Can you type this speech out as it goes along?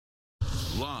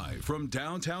Live from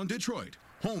downtown Detroit,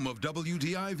 home of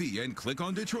WDIV and Click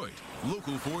on Detroit,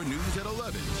 Local 4 News at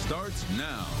 11 starts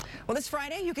now. Well, this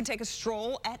Friday, you can take a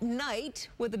stroll at night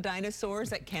with the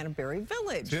dinosaurs at Canterbury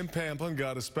Village. Tim Pamplin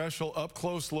got a special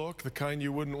up-close look, the kind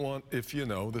you wouldn't want if you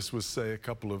know, this was, say, a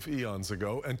couple of eons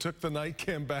ago, and took the night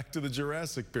cam back to the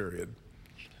Jurassic period.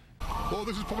 Well,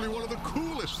 this is probably one of the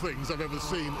coolest things I've ever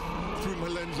seen through my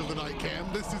lens of the night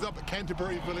cam. This is up at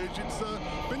Canterbury Village. It's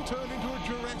been turned into a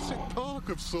Jurassic Park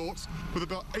of sorts with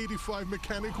about 85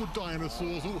 mechanical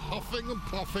dinosaurs all huffing and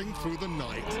puffing through the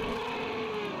night.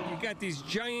 You got these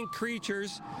giant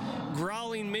creatures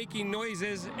growling, making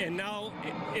noises, and now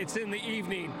it's in the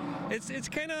evening. It's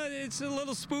a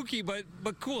little spooky, but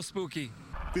cool spooky.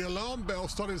 The alarm bell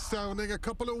started sounding a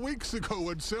couple of weeks ago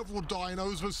when several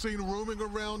dinos were seen roaming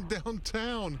around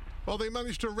downtown. Well, they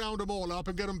managed to round them all up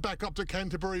and get them back up to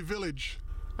Canterbury Village.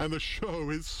 And the show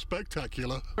is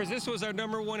spectacular. This was our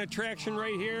 #1 attraction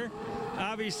right here.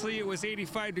 Obviously, it was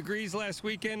 85 degrees last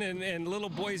weekend, and little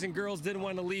boys and girls didn't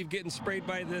want to leave getting sprayed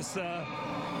by this,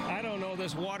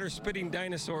 this water-spitting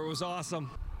dinosaur. It was awesome.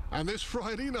 And this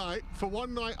Friday night, for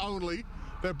one night only,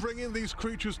 they're bringing these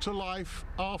creatures to life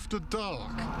after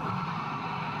dark.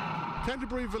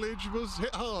 Canterbury Village was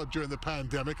hit hard during the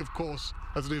pandemic, of course,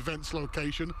 as an events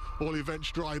location. All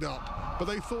events dried up. But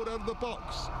they thought out of the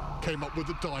box, came up with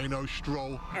the Dino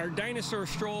Stroll. Our dinosaur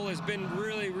stroll has been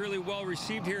really, really well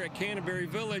received here at Canterbury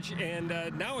Village, and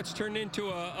now it's turned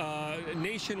into a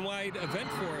nationwide event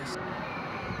for us.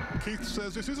 Keith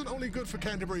says this isn't only good for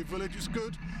Canterbury Village, it's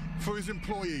good for his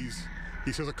employees.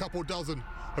 He says a couple dozen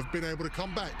have been able to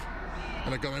come back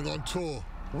and are going on tour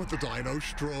with the Dino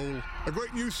Stroll. A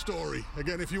great news story.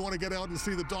 Again, if you want to get out and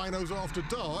see the dinos after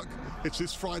dark, it's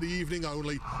this Friday evening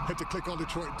only. Head to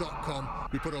clickondetroit.com.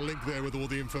 We put a link there with all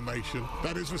the information.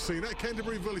 That is for seen at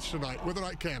Canterbury Village tonight with the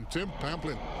night cam. Tim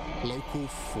Pamplin, Local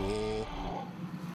 4.